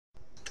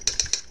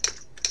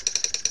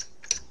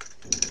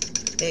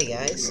Hey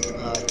guys,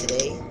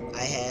 today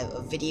I have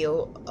a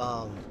video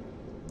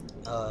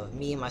of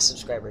me and my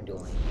subscriber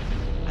dueling.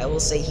 I will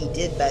say he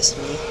did best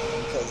me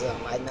because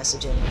I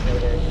messaged him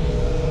later.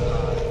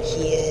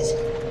 He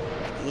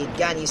had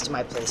gotten used to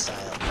my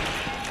playstyle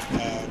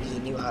and he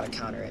knew how to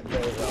counter it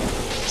very well.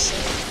 So,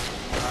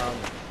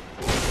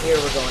 here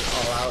we're going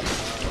all out.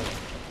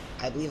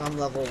 I believe I'm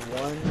level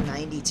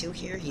 192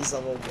 here. He's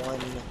level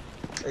 200.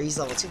 And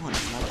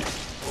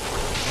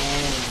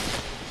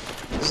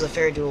this is a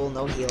fair duel,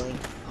 no healing.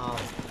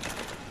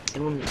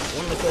 And one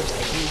of the clips I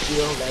do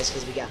heal, that's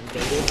because we got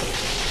invaded.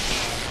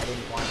 I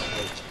didn't want to,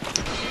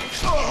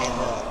 and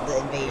the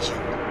invasion,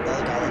 the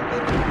other guy that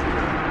invaded me.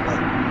 But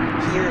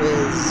here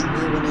is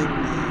me winning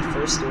the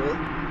first duel.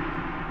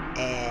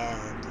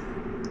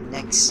 And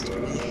next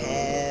we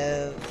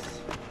have...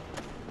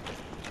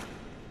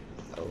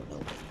 oh no.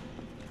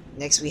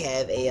 Next we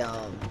have a,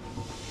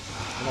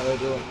 another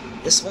duel.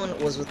 This one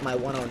was with my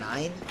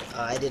 109.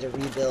 I did a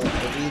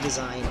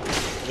redesign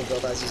of the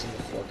build I was using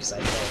before because I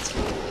felt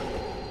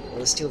it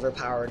was too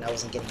overpowered and I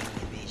wasn't getting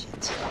any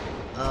invasions.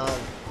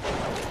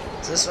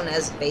 So this one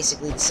has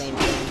basically the same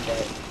thing,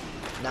 but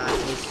not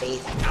any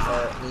faith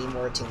or any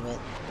more attunement.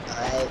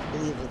 I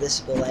believe with this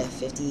build I have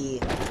 50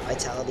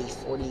 vitality,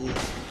 40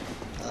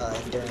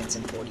 endurance,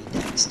 and 40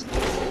 dex.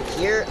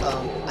 Here,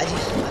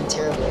 I'm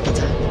terrible at the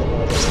time of the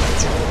border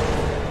side.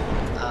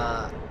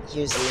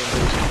 Here's the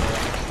invasion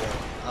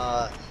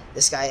around here.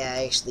 This guy,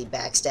 I actually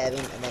backstab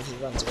him, and then he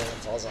runs away and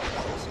falls off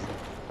the cliff.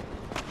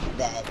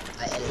 That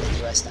I edited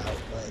the rest out,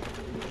 but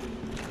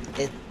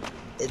it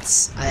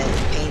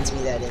pains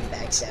me that I didn't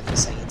backstab him the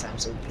second time,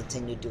 so we can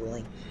continue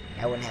dueling.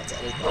 I wouldn't have to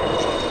edit that.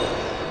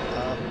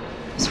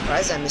 I'm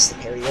surprised I missed the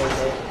parry right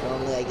there.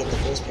 Normally I get the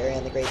first parry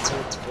on the great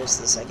sword to force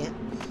the second.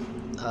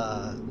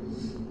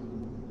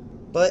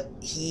 But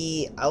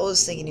I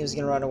was thinking he was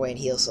gonna run away and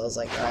heal, so I was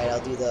like, alright,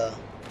 I'll do the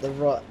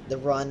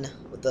run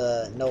with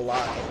the no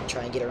lock and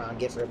try and get around,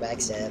 get for a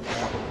backstab,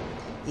 and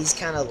he's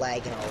kind of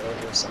lagging all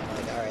over, so I'm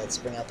like, alright, let's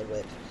bring out the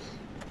whip.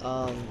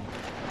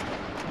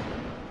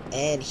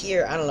 And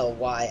here, I don't know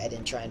why I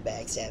didn't try and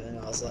backstab him.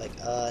 I was like,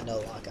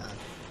 no lock on.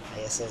 I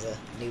guess it was a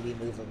newbie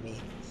move of me.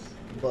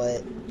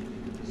 But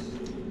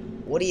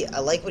I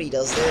like what he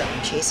does there.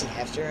 I'm chasing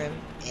after him,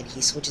 and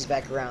he switches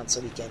back around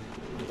so he can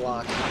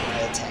block my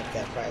attack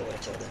that probably would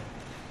have killed him.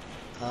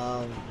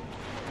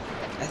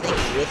 I think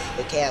with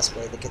the Chaos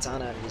Blade, the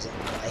katana I'm using,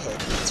 I hit,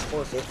 it's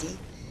 450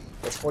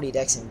 with 40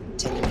 dex and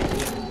 10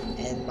 immunity,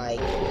 and my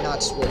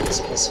notched whip is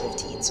plus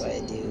 15, so I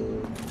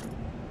do,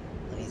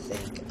 let me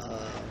think,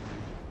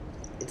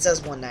 it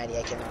says 190,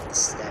 I can't remember the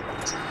stat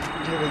box.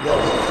 Here we go,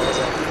 he goes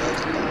off the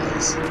edge and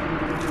dies.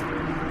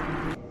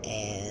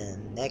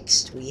 And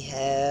next we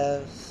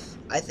have,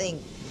 I think,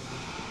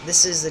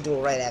 this is the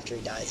duel right after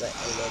he dies. I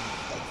live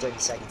like 30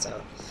 seconds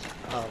out.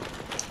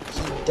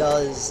 He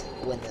does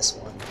win this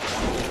one.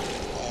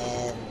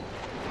 And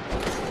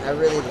I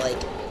really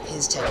like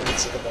his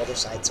techniques of the Boulder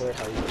Side Sword,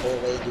 how he pull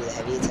away and do the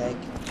heavy attack.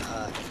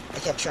 I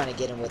kept trying to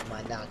get him with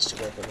my notched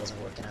whip, it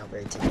wasn't working out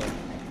very too well.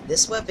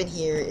 This weapon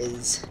here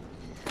is,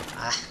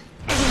 I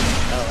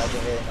don't like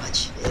it very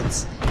much.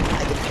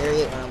 I can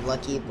parry it when I'm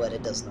lucky, but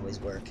it doesn't always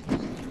work.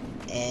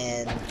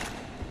 And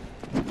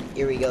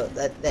here we go.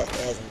 That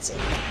has insane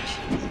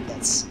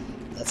damage.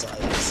 That's all I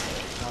gotta say.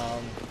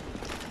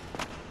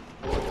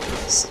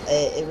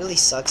 It really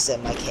sucks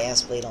that my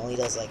Chaos Blade only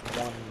does like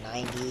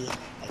 190.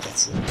 I can't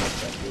see him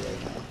correctly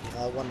right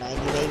now.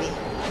 190 maybe?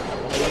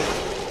 180?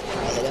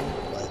 I hit him,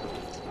 but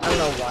I don't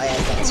know why I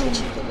thought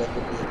switching to whip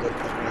would be a good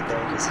thing right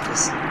there, because he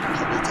just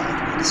heavy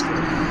attacked me to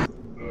screw.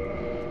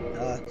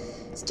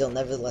 Still,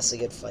 nevertheless, a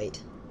good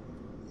fight.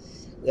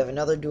 We have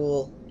another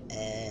duel,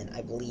 and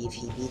I believe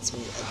he beats me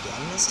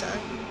again this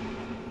time.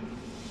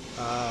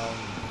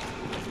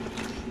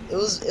 It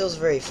was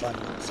very fun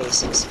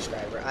facing a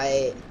subscriber.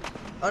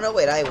 Oh no,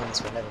 wait, I won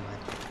this one, never mind.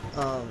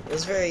 It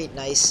was very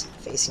nice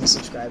facing a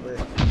subscriber.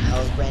 I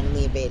was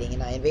randomly invading,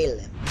 and I invaded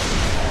him.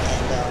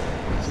 And,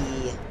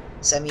 he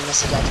sent me a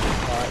message after the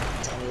pod,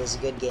 telling me it was a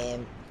good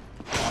game,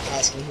 and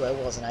asked me who I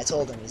was, and I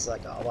told him. He's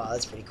like, oh wow,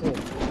 that's pretty cool.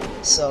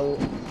 So,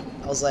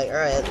 I was like,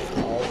 alright,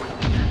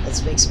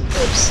 let's make some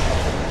clips.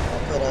 I'll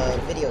put a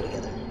video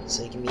together,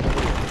 so you can meet a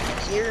video.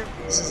 Here,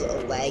 this is a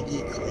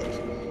laggy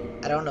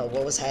clip. I don't know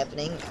what was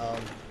happening.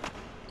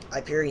 I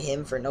parried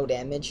him for no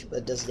damage, but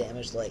it does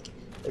damage like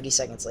 30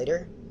 seconds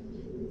later.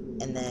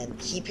 And then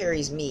he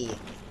parries me,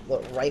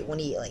 but right when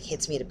he like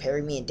hits me to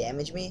parry me and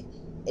damage me,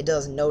 it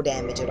does no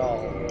damage at all,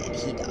 and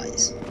he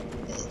dies. I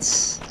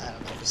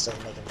don't know, it just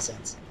doesn't make any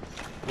sense.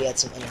 We had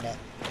some internet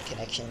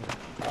connection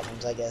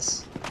problems, I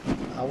guess.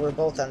 We're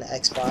both on the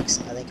Xbox.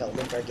 I think I'll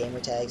link our gamer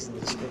tags in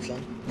the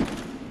description.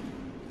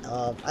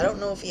 I don't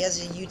know if he has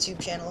a YouTube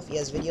channel, if he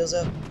has videos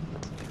up,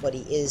 but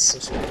he is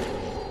subscribed to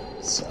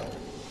me, so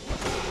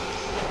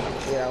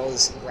here I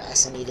was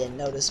harassing, he didn't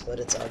notice, but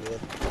it's all good.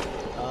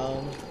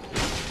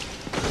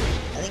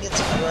 I think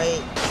it's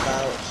right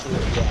about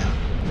here, yeah.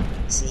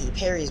 See, he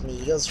parries me,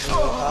 he goes for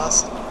no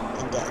cost,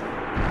 and dead.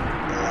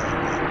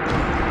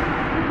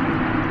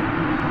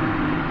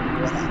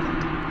 What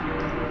happened?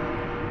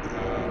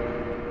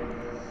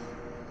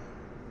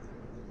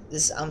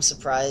 I'm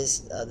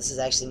surprised. This is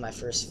actually my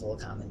first full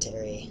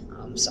commentary.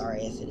 I'm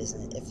sorry if it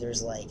isn't, if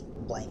there's like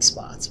blank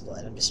spots,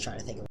 but I'm just trying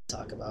to think of what to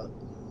talk about.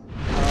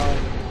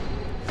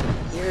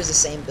 Here's the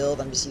same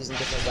build. I'm just using a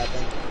different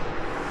weapon.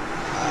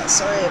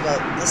 Sorry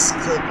about this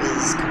clip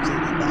is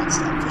completely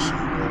backstab fishing.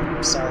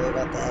 I'm sorry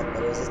about that,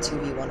 but it was a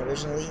 2v1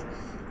 originally.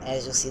 And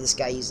as you'll see, this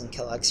guy using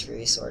Kellogg's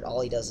Fury Sword,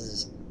 all he does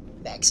is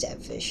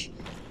backstab fish.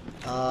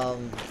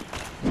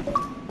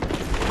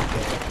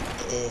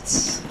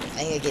 It's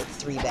I think I get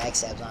 3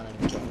 backstabs on him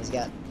to kill him. He's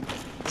got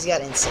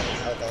insane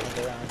health. I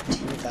think around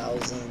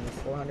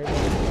 2,400. I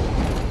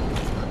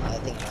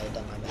think I might have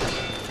done my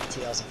math.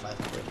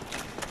 2,500.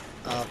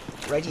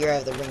 Right here I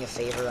have the Ring of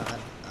Favor on.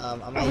 I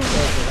might build it, I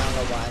don't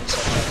know why I'm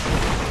so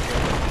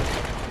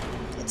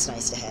happy. It's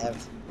nice to have.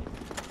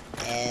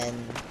 And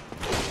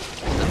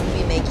I'm going to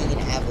be making an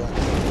Avalanche,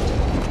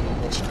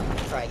 which I'm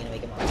probably going to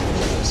make a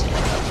monster.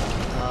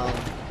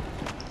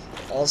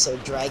 Also,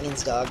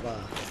 Dragon's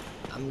Dogma.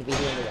 I'm going to be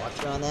doing a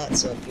walkthrough on that,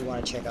 so if you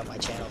want to check out my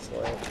channel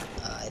for it,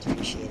 I'd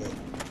appreciate it.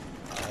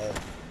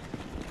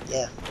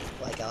 Yeah,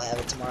 like I'll have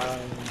it tomorrow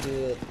and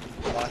do a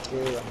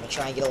walkthrough. I'm going to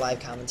try and get a live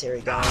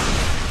commentary going.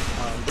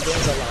 The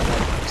game's a lot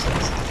like Dark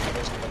Souls.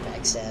 There's no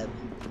backstab.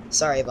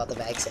 Sorry about the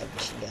backstab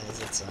mission, guys.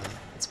 It's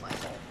my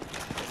fault.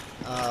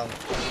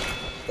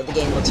 But the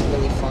game looks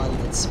really fun.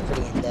 It's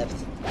pretty in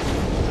depth.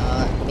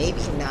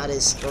 Maybe not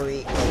as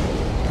story.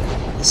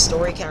 Like, the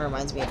story kind of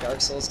reminds me of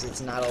Dark Souls because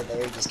it's not all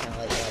there. You just kind of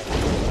like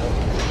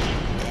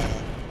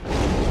and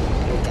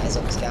the guys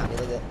almost got me.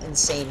 Look at that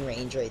insane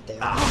range right there.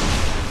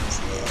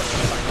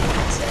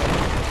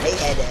 They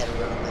had to have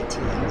around like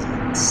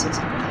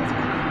 2,600 health.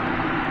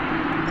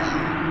 I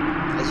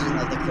was using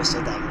like the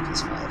Crystal Dagger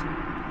plus 5.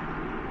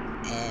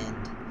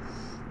 And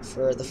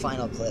for the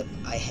final clip,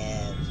 I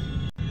have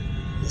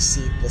the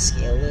Seathe, the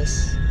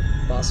Scaleless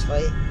boss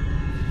fight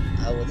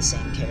with the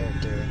same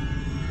character,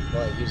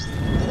 but using the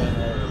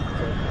Claymore with the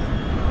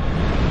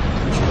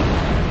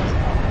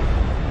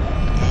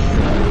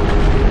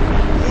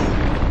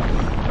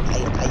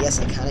And I guess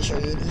I kind of show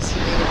you an easy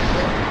way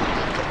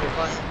to get your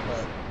client,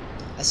 but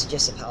I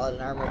suggest a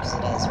Paladin armor because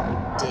it has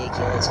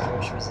ridiculous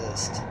curse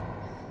resist.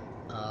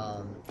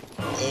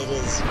 It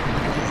is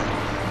amazing.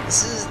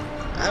 This is,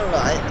 I don't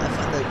know, I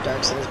find the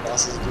Dark Souls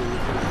bosses to be pretty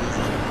easy.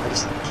 I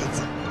just kicks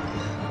them.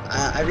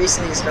 I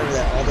recently discovered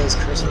that all those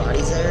cursed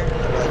bodies there are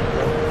like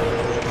really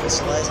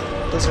crystallized.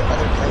 Those are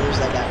other players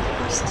that got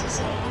cursed.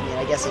 So, I mean,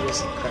 I guess I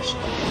just crushed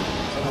them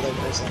from another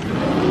person.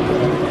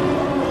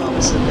 Whatever.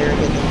 It's a very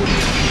good thing to do.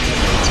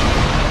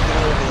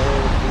 Over there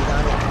with breathe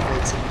on it, he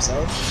creates it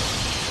himself.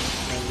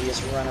 And you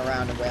just run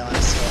around and wail on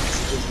his skull because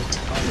it gives you a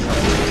ton of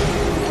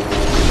health.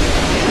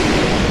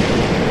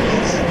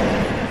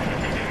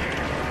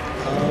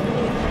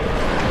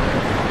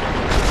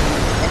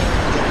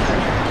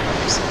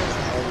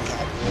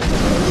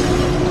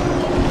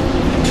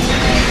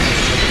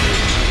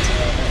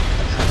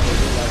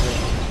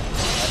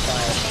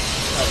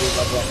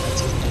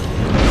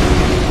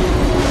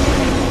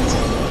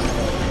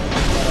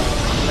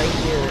 Right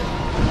here,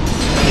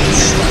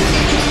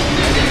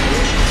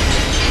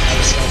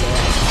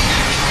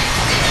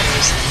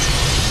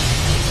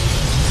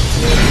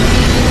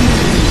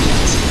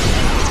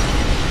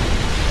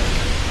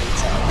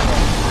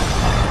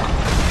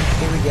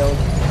 here we go.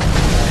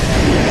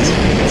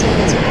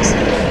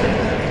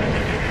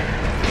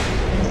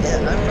 Yeah, I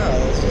don't know.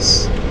 It was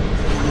just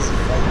pretty easy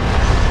fight.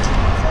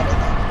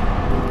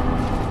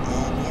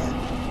 And yeah,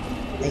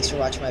 thanks for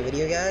watching my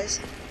video, guys.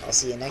 I'll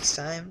see you next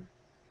time.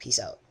 Peace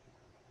out.